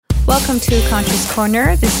Welcome to Conscious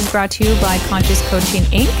Corner. This is brought to you by Conscious Coaching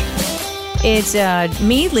Inc. It's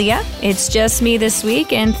me, Leah. It's just me this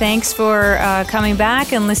week, and thanks for coming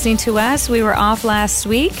back and listening to us. We were off last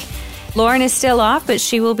week. Lauren is still off, but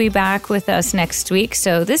she will be back with us next week.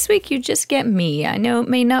 So this week you just get me. I know it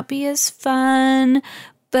may not be as fun,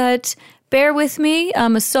 but bear with me.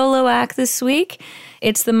 I'm a solo act this week.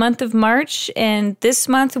 It's the month of March, and this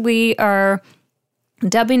month we are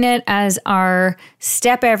dubbing it as our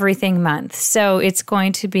Step Everything month. So it's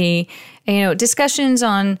going to be, discussions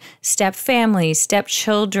on step families, step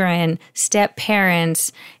children, step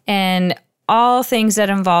parents, and all things that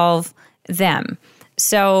involve them.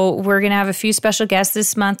 So we're going to have a few special guests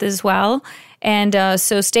this month as well. And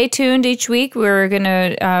so stay tuned each week. We're going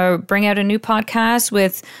to bring out a new podcast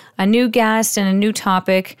with a new guest and a new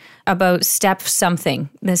topic about step something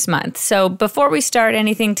this month. So before we start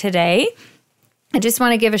anything today, I just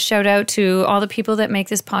want to give a shout out to all the people that make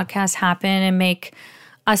this podcast happen and make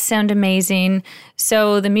us sound amazing.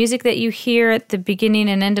 So the music that you hear at the beginning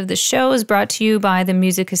and end of the show is brought to you by The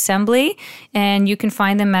Music Assembly, and you can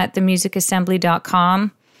find them at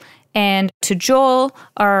themusicassembly.com. And to Joel,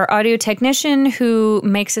 our audio technician who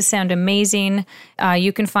makes us sound amazing,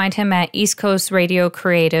 you can find him at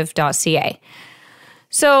eastcoastradiocreative.ca.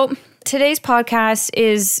 So today's podcast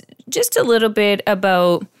is just a little bit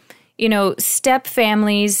about step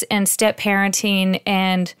families and step parenting.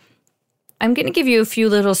 And I'm going to give you a few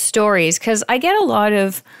little stories because I get a lot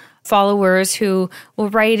of followers who will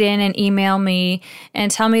write in and email me and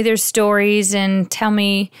tell me their stories and tell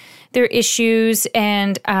me their issues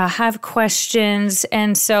and have questions.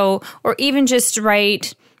 And so, or even just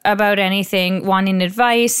write about anything, wanting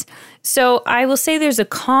advice. So I will say there's a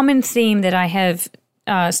common theme that I have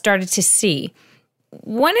started to see.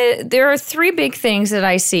 There are three big things that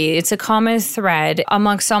I see. It's a common thread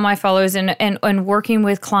amongst all my followers and working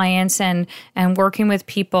with clients and working with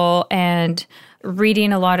people and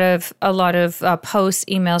reading a lot of posts,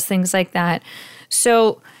 emails, things like that.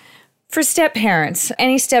 So for step parents,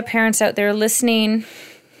 any step parents out there listening,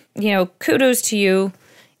 kudos to you.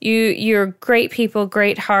 You're great people,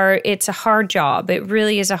 great heart. It's a hard job. It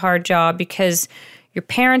really is a hard job because you're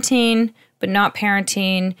parenting, but not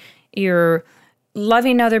parenting. You're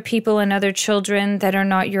loving other people and other children that are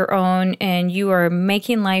not your own, and you are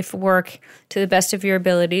making life work to the best of your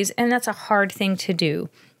abilities, and that's a hard thing to do.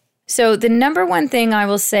 So the number one thing I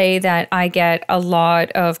will say that I get a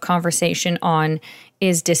lot of conversation on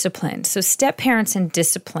is discipline. So step parents and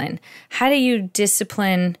discipline. How do you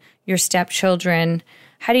discipline your stepchildren?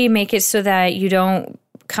 How do you make it so that you don't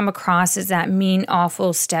come across as that mean,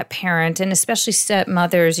 awful step parent, and especially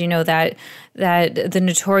stepmothers, that the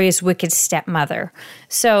notorious wicked stepmother.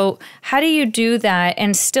 So how do you do that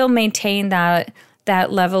and still maintain that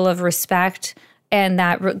level of respect and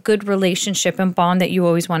that good relationship and bond that you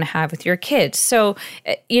always want to have with your kids? So,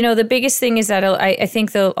 the biggest thing is that I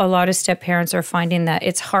think a lot of step parents are finding that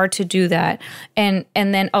it's hard to do that, and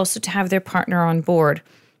then also to have their partner on board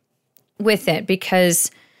with it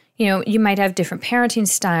because you might have different parenting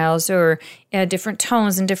styles or different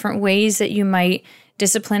tones and different ways that you might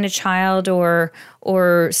discipline a child or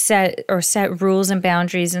set rules and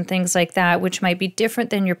boundaries and things like that, which might be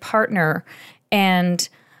different than your partner. And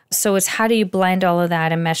so it's how do you blend all of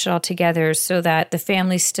that and mesh it all together so that the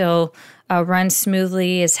family still runs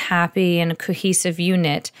smoothly, is happy, and a cohesive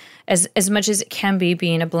unit as much as it can be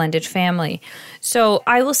being a blended family. So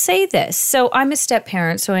I will say this. So I'm a step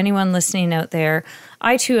parent. So anyone listening out there,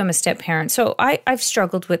 I too am a step parent. So I've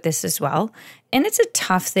struggled with this as well. And it's a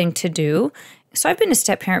tough thing to do. So I've been a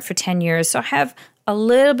step parent for 10 years. So I have a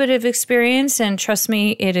little bit of experience. And trust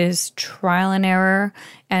me, it is trial and error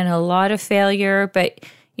and a lot of failure. But,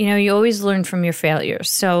 you always learn from your failures.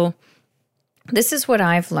 So this is what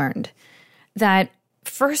I've learned. That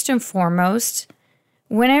first and foremost,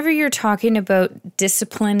 whenever you're talking about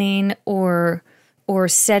disciplining or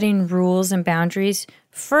setting rules and boundaries,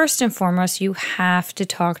 first and foremost, you have to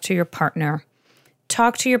talk to your partner.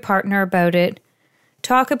 Talk to your partner about it.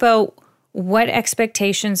 Talk about what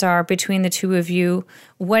expectations are between the two of you,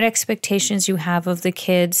 what expectations you have of the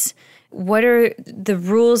kids, what are the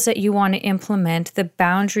rules that you want to implement, the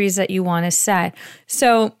boundaries that you want to set.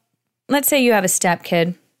 So let's say you have a step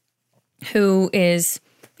kid who is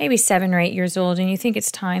maybe 7 or 8 years old, and you think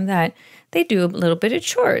it's time that they do a little bit of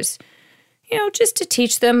chores, just to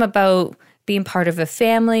teach them about being part of a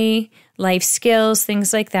family, life skills,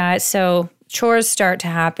 things like that. So chores start to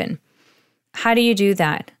happen. How do you do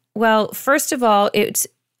that? Well, first of all, it's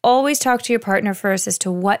always talk to your partner first as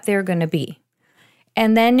to what they're going to be.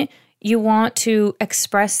 And then you want to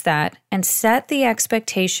express that and set the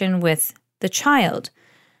expectation with the child.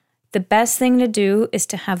 the best thing to do is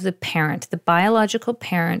to have the parent, the biological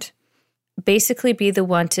parent, basically be the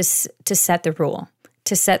one to set the rule,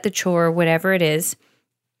 to set the chore, whatever it is,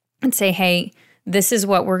 and say, hey, this is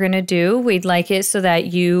what we're going to do. We'd like it so that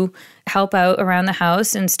you help out around the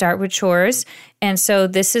house and start with chores. And so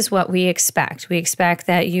this is what we expect. We expect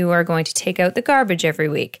that you are going to take out the garbage every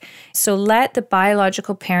week. So let the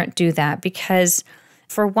biological parent do that, because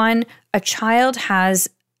for one, a child has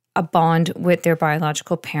a bond with their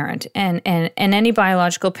biological parent. And any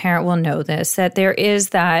biological parent will know this, that there is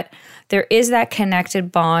that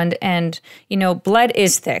connected bond, and, blood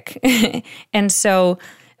is thick. And so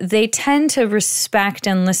they tend to respect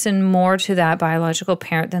and listen more to that biological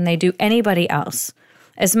parent than they do anybody else.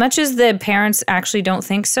 As much as the parents actually don't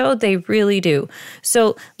think so, they really do.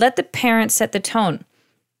 So let the parent set the tone.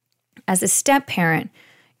 As a step parent,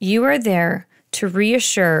 you are there to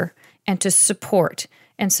reassure and to support.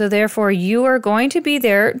 And so therefore, you are going to be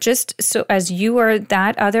there just so as you are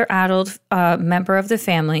that other adult member of the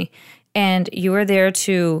family, and you are there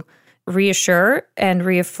to reassure and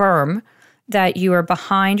reaffirm that you are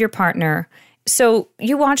behind your partner. So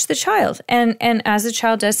you watch the child, and as the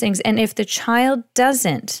child does things, and if the child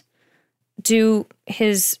doesn't do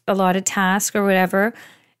his allotted task or whatever,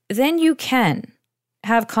 then you can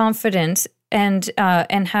have confidence and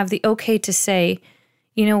have the okay to say,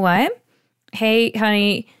 you know what? Hey,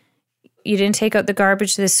 honey, you didn't take out the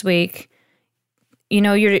garbage this week.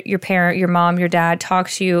 Your parent, your mom, your dad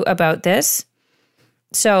talked to you about this.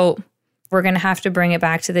 So we're going to have to bring it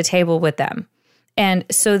back to the table with them. And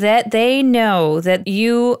so that they know that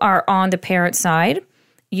you are on the parent side,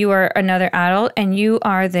 you are another adult, and you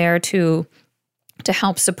are there to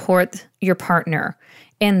help support your partner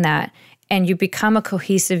in that. And you become a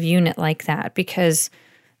cohesive unit like that, because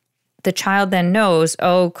the child then knows,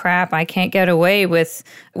 oh crap, I can't get away with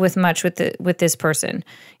much with this person,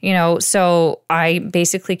 so I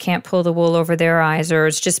basically can't pull the wool over their eyes, or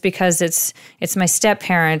it's just because it's my step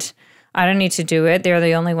parent, I don't need to do it. They're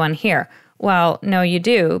the only one here. Well, no, you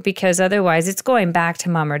do, because otherwise it's going back to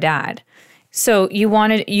mom or dad. So you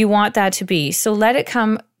want that to be. So let it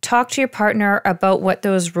come. Talk to your partner about what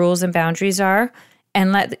those rules and boundaries are,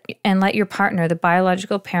 and let your partner, the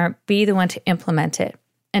biological parent, be the one to implement it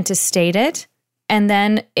and to state it. And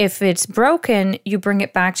then if it's broken, you bring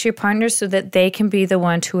it back to your partner so that they can be the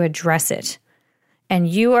one to address it. And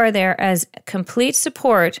you are there as complete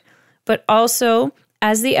support, but also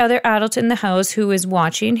as the other adult in the house who is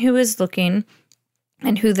watching, who is looking,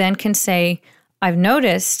 and who then can say, I've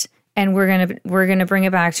noticed, and we're gonna bring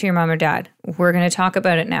it back to your mom or dad. We're gonna talk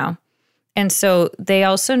about it now. And so they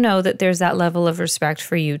also know that there's that level of respect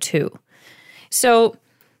for you too. So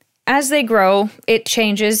as they grow, it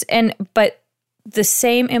changes, but the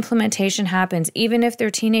same implementation happens even if they're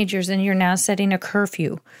teenagers and you're now setting a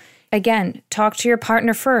curfew. Again, talk to your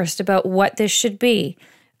partner first about what this should be,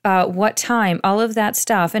 what time, all of that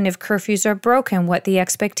stuff. And if curfews are broken, what the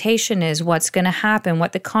expectation is, what's going to happen,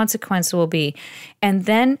 what the consequence will be. And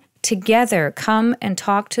then together come and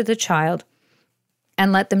talk to the child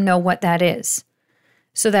and let them know what that is,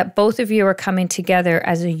 so that both of you are coming together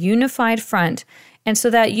as a unified front. And so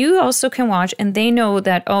that you also can watch and they know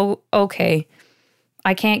that, oh, okay,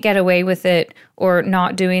 I can't get away with it, or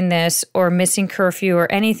not doing this, or missing curfew,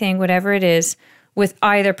 or anything, whatever it is, with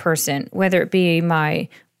either person, whether it be my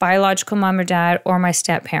biological mom or dad or my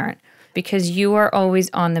step parent, because you are always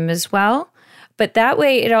on them as well. But that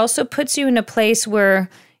way it also puts you in a place where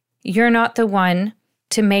you're not the one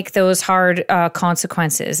to make those hard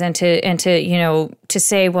consequences and to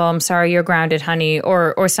say, well, I'm sorry, you're grounded, honey,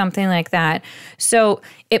 or something like that. So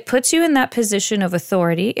it puts you in that position of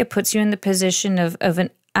authority. It puts you in the position of an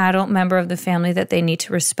adult member of the family that they need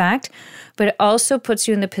to respect, but it also puts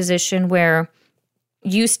you in the position where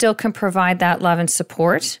you still can provide that love and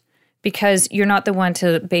support, because you're not the one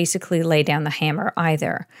to basically lay down the hammer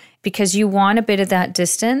either, because you want a bit of that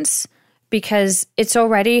distance, because it's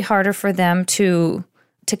already harder for them to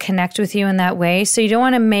connect with you in that way. So you don't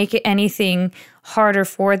want to make it anything harder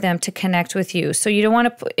for them to connect with you. So you don't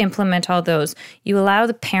want to implement all those. You allow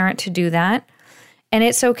the parent to do that, and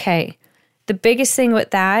it's okay. The biggest thing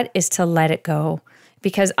with that is to let it go,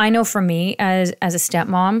 because I know for me as a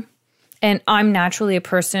stepmom, and I'm naturally a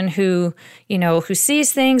person who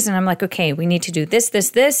sees things and I'm like, okay, we need to do this,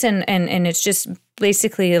 and it's just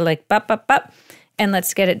basically like, bup, and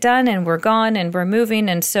let's get it done, and we're gone, and we're moving.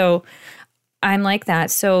 And so I'm like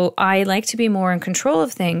that. So I like to be more in control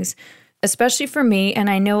of things, especially for me. And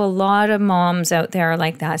I know a lot of moms out there are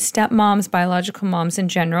like that, stepmoms, biological moms in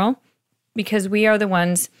general, because we are the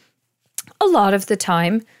ones a lot of the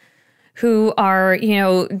time who are,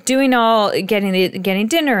 doing getting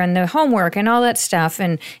dinner and the homework and all that stuff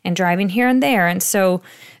and driving here and there. And so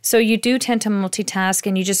you do tend to multitask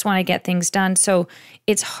and you just want to get things done. So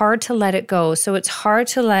it's hard to let it go. So it's hard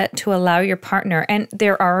to allow your partner, and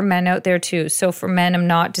there are men out there too. So for men, I'm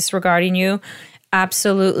not disregarding you.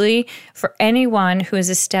 Absolutely. For anyone who is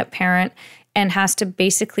a step parent and has to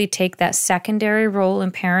basically take that secondary role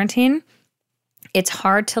in parenting, it's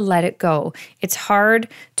hard to let it go. It's hard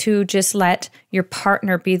to just let your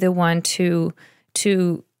partner be the one to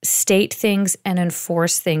state things and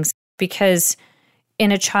enforce things, because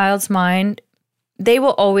in a child's mind, they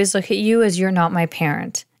will always look at you as you're not my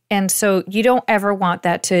parent. And so you don't ever want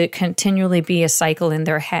that to continually be a cycle in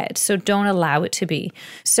their head. So don't allow it to be.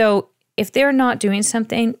 So if they're not doing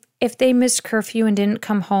something, if they missed curfew and didn't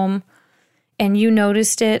come home and you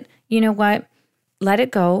noticed it, you know what? Let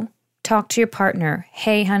it go. Talk to your partner.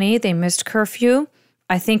 Hey, honey, they missed curfew.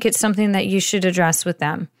 I think it's something that you should address with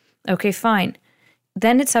them. Okay, fine.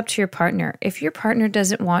 Then it's up to your partner. If your partner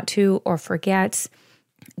doesn't want to or forgets,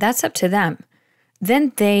 that's up to them.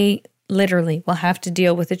 Then they literally will have to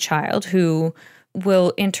deal with a child who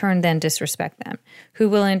will in turn then disrespect them, who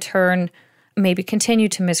will in turn maybe continue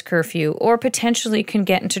to miss curfew or potentially can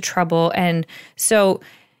get into trouble. And so,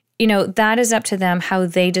 that is up to them how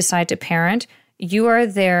they decide to parent. You are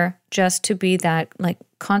there just to be that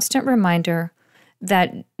constant reminder,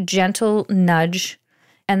 that gentle nudge.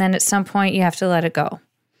 And then at some point you have to let it go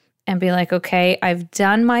and be like, okay, I've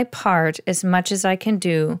done my part as much as I can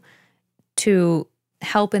do to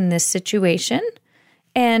help in this situation.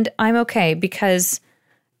 And I'm okay, because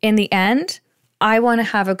in the end, I want to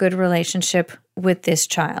have a good relationship with this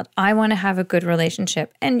child. I want to have a good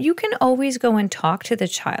relationship. And you can always go and talk to the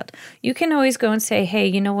child. You can always go and say, hey,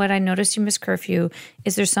 you know what? I noticed you missed curfew.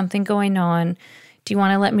 Is there something going on? Do you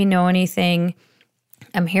want to let me know anything?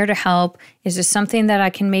 I'm here to help. Is there something that I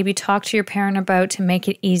can maybe talk to your parent about to make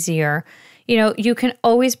it easier? You can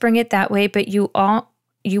always bring it that way, but you want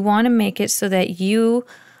to make it so that you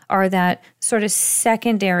are that sort of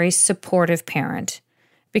secondary supportive parent.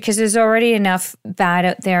 Because there's already enough bad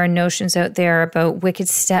out there and notions out there about wicked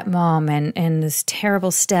stepmom and this terrible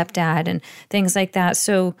stepdad and things like that.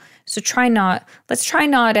 So let's try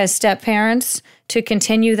not as step parents to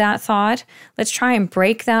continue that thought. Let's try and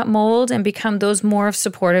break that mold and become those more of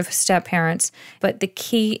supportive step parents. But the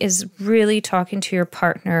key is really talking to your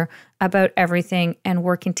partner about everything and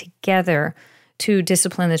working together to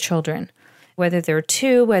discipline the children, whether they're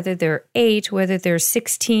 2, whether they're 8, whether they're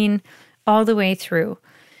 16, all the way through.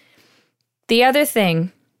 The other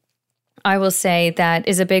thing I will say that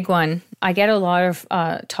is a big one, I get a lot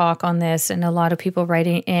of talk on this and a lot of people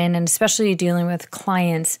writing in, and especially dealing with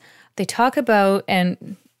clients. They talk about,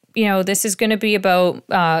 and this is going to be about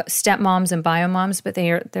stepmoms and biomoms, but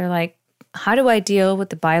they're like, how do I deal with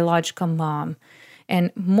the biological mom?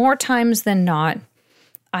 And more times than not,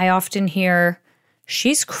 I often hear,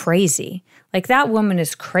 she's crazy. Like, that woman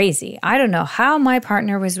is crazy. I don't know how my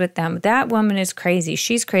partner was with them. That woman is crazy.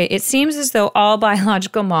 She's crazy. It seems as though all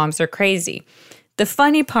biological moms are crazy. The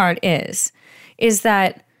funny part is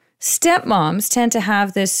that stepmoms tend to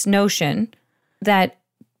have this notion that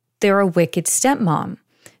they're a wicked stepmom.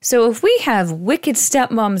 So if we have wicked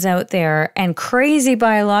stepmoms out there and crazy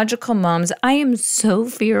biological moms, I am so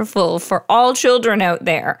fearful for all children out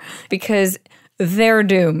there because they're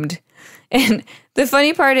doomed. And the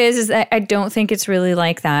funny part is that I don't think it's really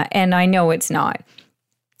like that, and I know it's not.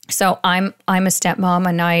 So I'm a stepmom,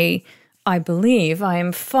 and I believe I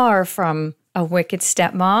am far from a wicked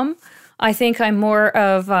stepmom. I think I'm more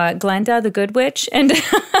of Glenda, the good witch, and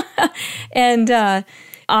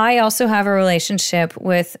I also have a relationship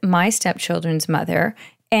with my stepchildren's mother,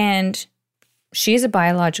 and she's a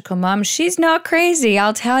biological mom. She's not crazy.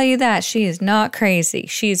 I'll tell you that. She is not crazy.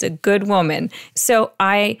 She's a good woman. So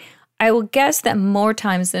I will guess that more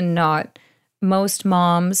times than not, most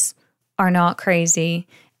moms are not crazy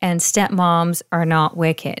and stepmoms are not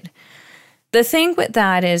wicked. The thing with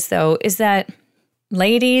that is that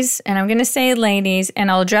ladies, and I'm going to say ladies, and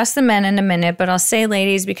I'll address the men in a minute, but I'll say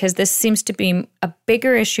ladies because this seems to be a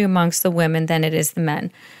bigger issue amongst the women than it is the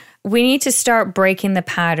men. We need to start breaking the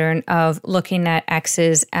pattern of looking at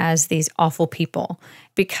exes as these awful people.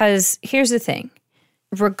 Because here's the thing.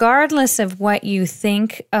 Regardless of what you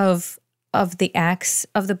think of the ex,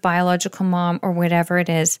 of the biological mom, or whatever it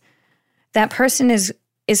is, that person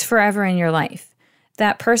is forever in your life.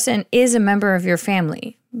 That person is a member of your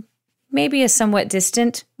family. maybe a somewhat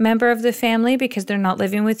distant member of the family because they're not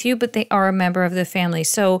living with you, but they are a member of the family.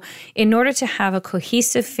 So in order to have a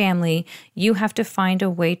cohesive family, you have to find a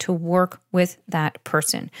way to work with that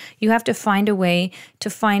person. You have to find a way to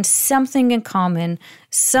find something in common,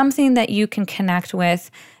 something that you can connect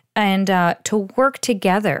with, and to work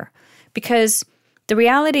together. Because the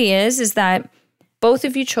reality is that both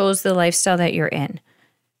of you chose the lifestyle that you're in.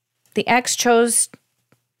 The ex chose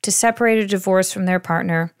to separate or divorce from their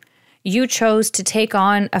partner. You chose to take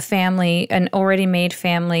on a family, an already made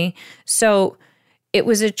family. So it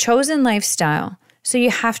was a chosen lifestyle. So you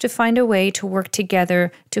have to find a way to work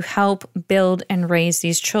together to help build and raise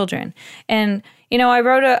these children. And, I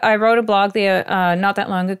wrote a blog there not that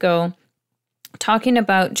long ago talking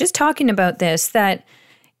about this, that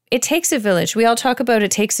it takes a village. We all talk about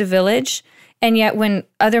it takes a village. And yet when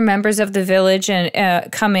other members of the village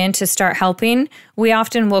come in to start helping, we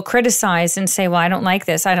often will criticize and say, well, I don't like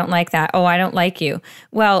this. I don't like that. Oh, I don't like you.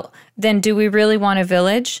 Well, then do we really want a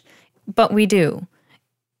village? But we do.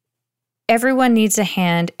 Everyone needs a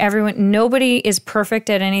hand. Nobody is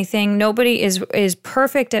perfect at anything. Nobody is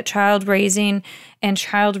perfect at child raising and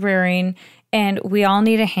child rearing. And we all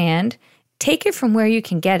need a hand. Take it from where you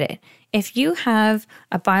can get it. If you have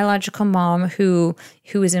a biological mom who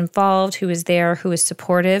is involved, who is there, who is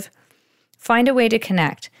supportive, find a way to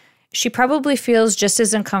connect. She probably feels just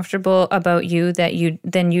as uncomfortable about you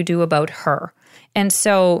than you do about her. And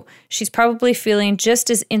so she's probably feeling just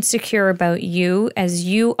as insecure about you as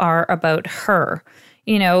you are about her.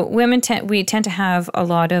 Women tend to have a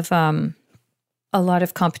lot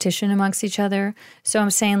of competition amongst each other. So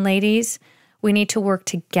I'm saying, ladies, we need to work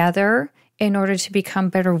together in order to become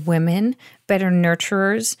better women, better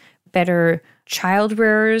nurturers, better child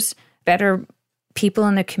rearers, better people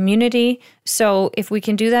in the community. So if we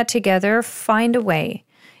can do that together, find a way.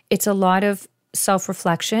 It's a lot of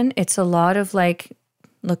self-reflection. It's a lot of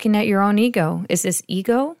looking at your own ego. Is this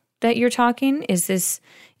ego that you're talking? Is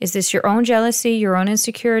this your own jealousy, your own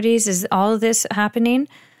insecurities? Is all of this happening?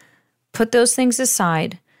 Put those things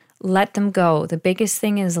aside. Let them go. The biggest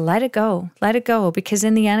thing is let it go. Let it go, because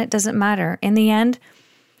in the end, it doesn't matter. In the end,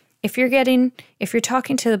 if you're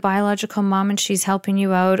talking to the biological mom and she's helping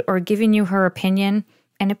you out or giving you her opinion,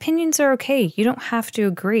 and opinions are okay. You don't have to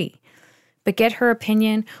agree, but get her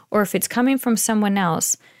opinion, or if it's coming from someone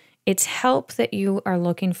else, it's help that you are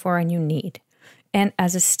looking for and you need. And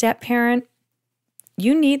as a step parent,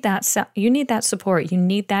 you need that support. You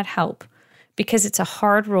need that help. Because it's a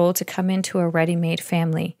hard role to come into a ready-made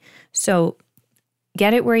family. So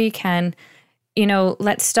get it where you can.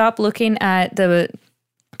 Let's stop looking at the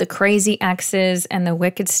crazy exes and the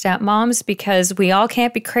wicked stepmoms, because we all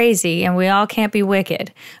can't be crazy and we all can't be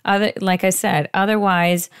wicked. Like I said,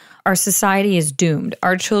 otherwise our society is doomed.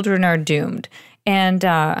 Our children are doomed. And,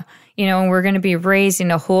 we're going to be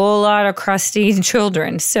raising a whole lot of crusty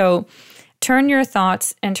children. So turn your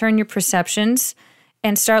thoughts and turn your perceptions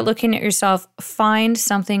and start looking at yourself. Find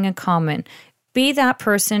something in common. Be that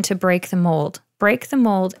person to break the mold. Break the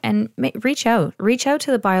mold and reach out. Reach out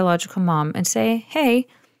to the biological mom and say, hey,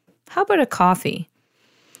 how about a coffee?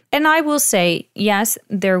 And I will say, yes,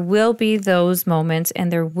 there will be those moments,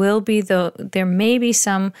 and there may be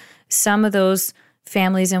some of those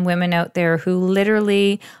families and women out there who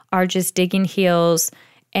literally are just digging heels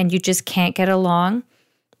and you just can't get along.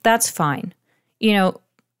 That's fine.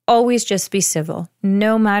 Always just be civil,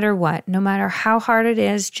 no matter what, no matter how hard it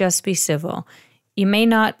is, just be civil. You may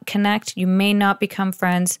not connect, you may not become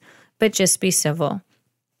friends, but just be civil.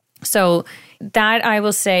 So that, I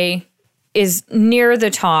will say, is near the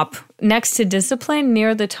top, next to discipline,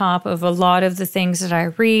 near the top of a lot of the things that I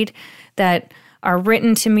read, that are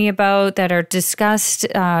written to me about, that are discussed,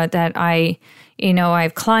 that I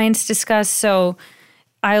have clients discuss. So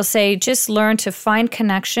I'll say just learn to find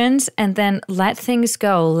connections and then let things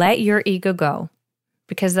go. Let your ego go,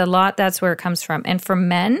 because that's where it comes from. And for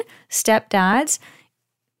men, stepdads,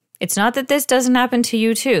 it's not that this doesn't happen to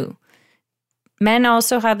you too. Men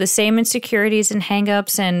also have the same insecurities and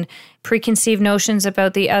hangups and preconceived notions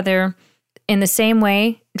about the other. In the same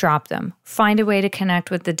way, drop them. Find a way to connect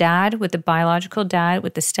with the dad, with the biological dad,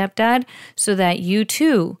 with the stepdad, so that you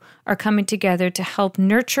too are coming together to help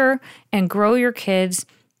nurture and grow your kids,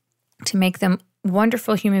 to make them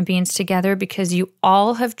wonderful human beings together, because you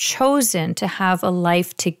all have chosen to have a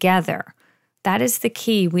life together. That is the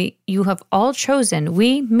key. You have all chosen,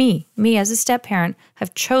 me as a step parent,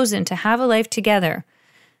 have chosen to have a life together.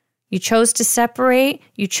 You chose to separate.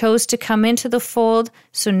 You chose to come into the fold.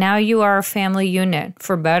 So now you are a family unit,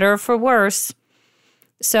 for better or for worse.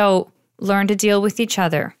 So learn to deal with each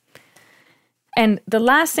other. And the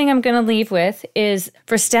last thing I'm going to leave with is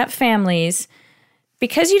for step families,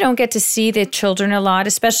 because you don't get to see the children a lot,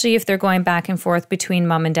 especially if they're going back and forth between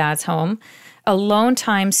mom and dad's home, alone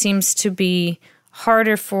time seems to be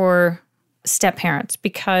harder for step parents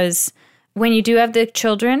because when you do have the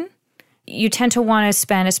children, you tend to want to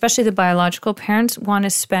spend, especially the biological parents, want to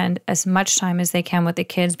spend as much time as they can with the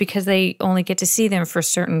kids because they only get to see them for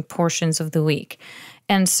certain portions of the week.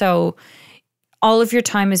 And so all of your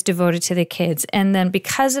time is devoted to the kids. And then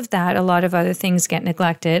because of that, a lot of other things get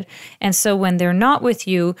neglected. And so when they're not with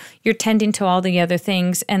you, you're tending to all the other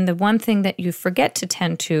things. And the one thing that you forget to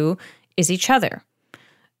tend to is each other.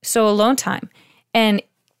 So alone time. And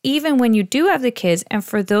even when you do have the kids, and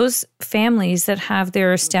for those families that have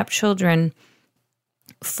their stepchildren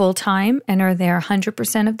full-time and are there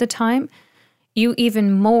 100% of the time, you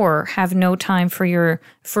even more have no time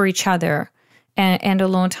for each other and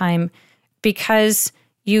alone time because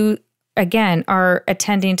you, again, are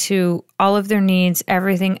attending to all of their needs,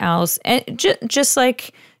 everything else. And just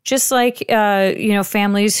like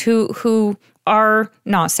families who are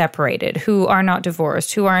not separated, who are not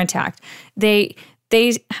divorced, who are intact. They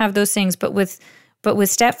have those things, but with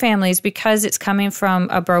step families, because it's coming from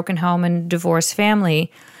a broken home and divorced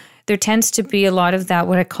family, there tends to be a lot of that,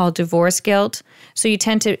 what I call divorce guilt. So you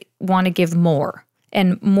tend to want to give more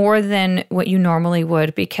and more than what you normally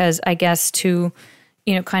would, because I guess to,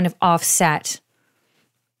 kind of offset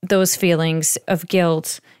those feelings of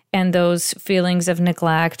guilt and those feelings of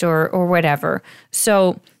neglect or whatever.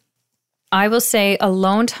 So I will say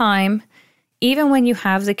alone time, even when you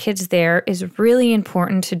have the kids there, is really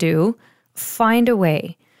important to do. Find a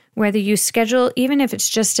way, whether you schedule, even if it's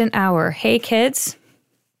just an hour. Hey, kids,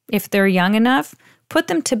 if they're young enough, put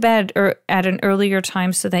them to bed or at an earlier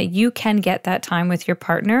time so that you can get that time with your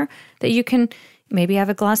partner, that you can maybe have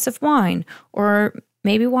a glass of wine or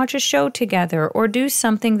maybe watch a show together or do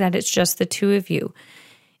something that it's just the two of you.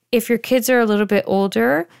 If your kids are a little bit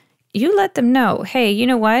older, you let them know, hey, you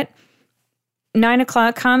know what? 9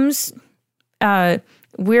 o'clock comes,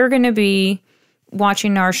 we're going to be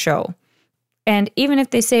watching our show. And even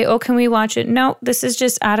if they say, oh, can we watch it? No, this is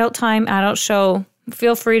just adult time, adult show.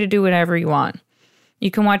 Feel free to do whatever you want.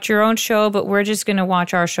 You can watch your own show, but we're just going to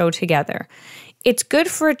watch our show together. It's good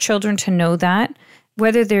for children to know that,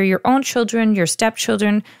 whether they're your own children, your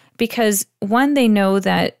stepchildren, because one, they know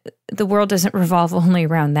that the world doesn't revolve only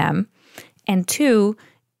around them. And two,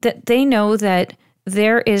 that they know that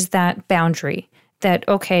there is that boundary that,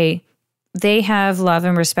 okay, they have love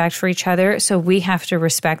and respect for each other, so we have to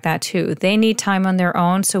respect that too. They need time on their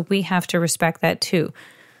own, so we have to respect that too.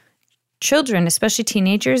 Children, especially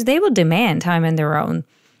teenagers, they will demand time on their own.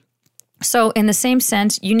 So in the same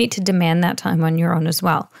sense, you need to demand that time on your own as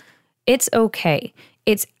well. It's okay.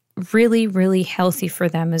 It's really, really healthy for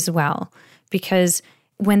them as well. Because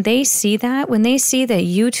when they see that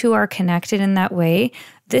you two are connected in that way,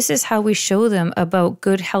 this is how we show them about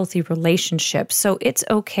good, healthy relationships. So it's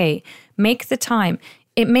okay. Make the time.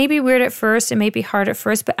 It may be weird at first, it may be hard at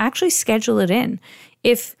first, but actually schedule it in.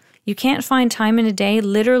 If you can't find time in a day,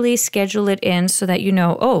 literally schedule it in so that you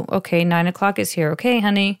know, oh, okay, 9 o'clock is here. Okay,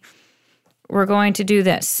 honey, we're going to do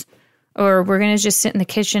this. Or we're going to just sit in the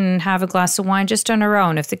kitchen and have a glass of wine just on our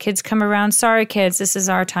own. If the kids come around, sorry, kids, this is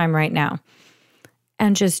our time right now.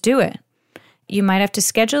 And just do it. You might have to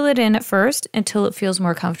schedule it in at first until it feels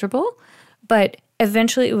more comfortable, but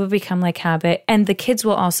eventually it will become like habit, and the kids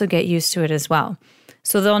will also get used to it as well.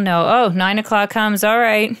 So they'll know, oh, 9 o'clock comes, all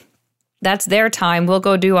right, that's their time, we'll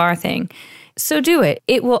go do our thing. So do it.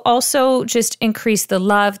 It will also just increase the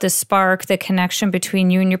love, the spark, the connection between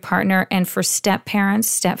you and your partner. And for step parents,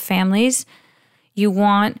 step families, you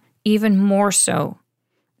want even more so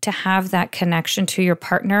to have that connection to your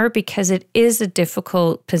partner, because it is a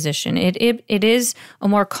difficult position. It is a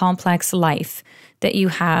more complex life that you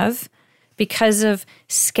have because of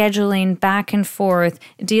scheduling back and forth,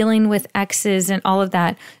 dealing with exes and all of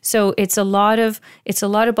that. So it's a lot of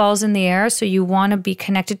balls in the air. So you want to be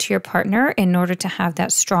connected to your partner in order to have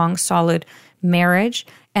that strong, solid marriage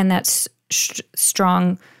and that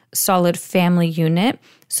strong, solid family unit,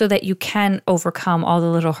 so that you can overcome all the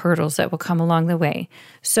little hurdles that will come along the way.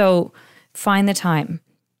 So find the time.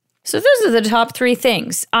 So those are the top 3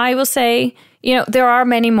 things. I will say, there are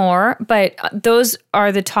many more, but those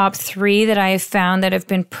are the top 3 that I have found that have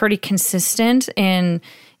been pretty consistent in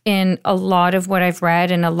a lot of what I've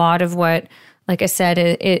read and a lot of what, like I said,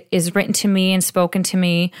 it is written to me and spoken to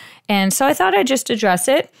me. And so I thought I'd just address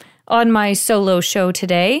it on my solo show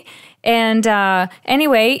today. And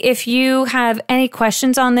anyway, if you have any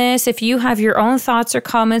questions on this, if you have your own thoughts or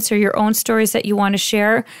comments or your own stories that you want to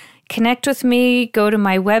share, connect with me. Go to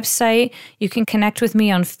my website. You can connect with me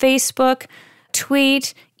on Facebook,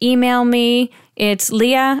 tweet, email me. It's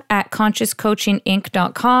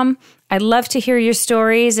leah@consciouscoachinginc.com. I'd love to hear your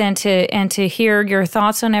stories and to hear your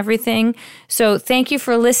thoughts on everything. So thank you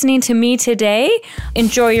for listening to me today.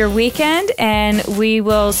 Enjoy your weekend, and we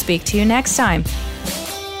will speak to you next time.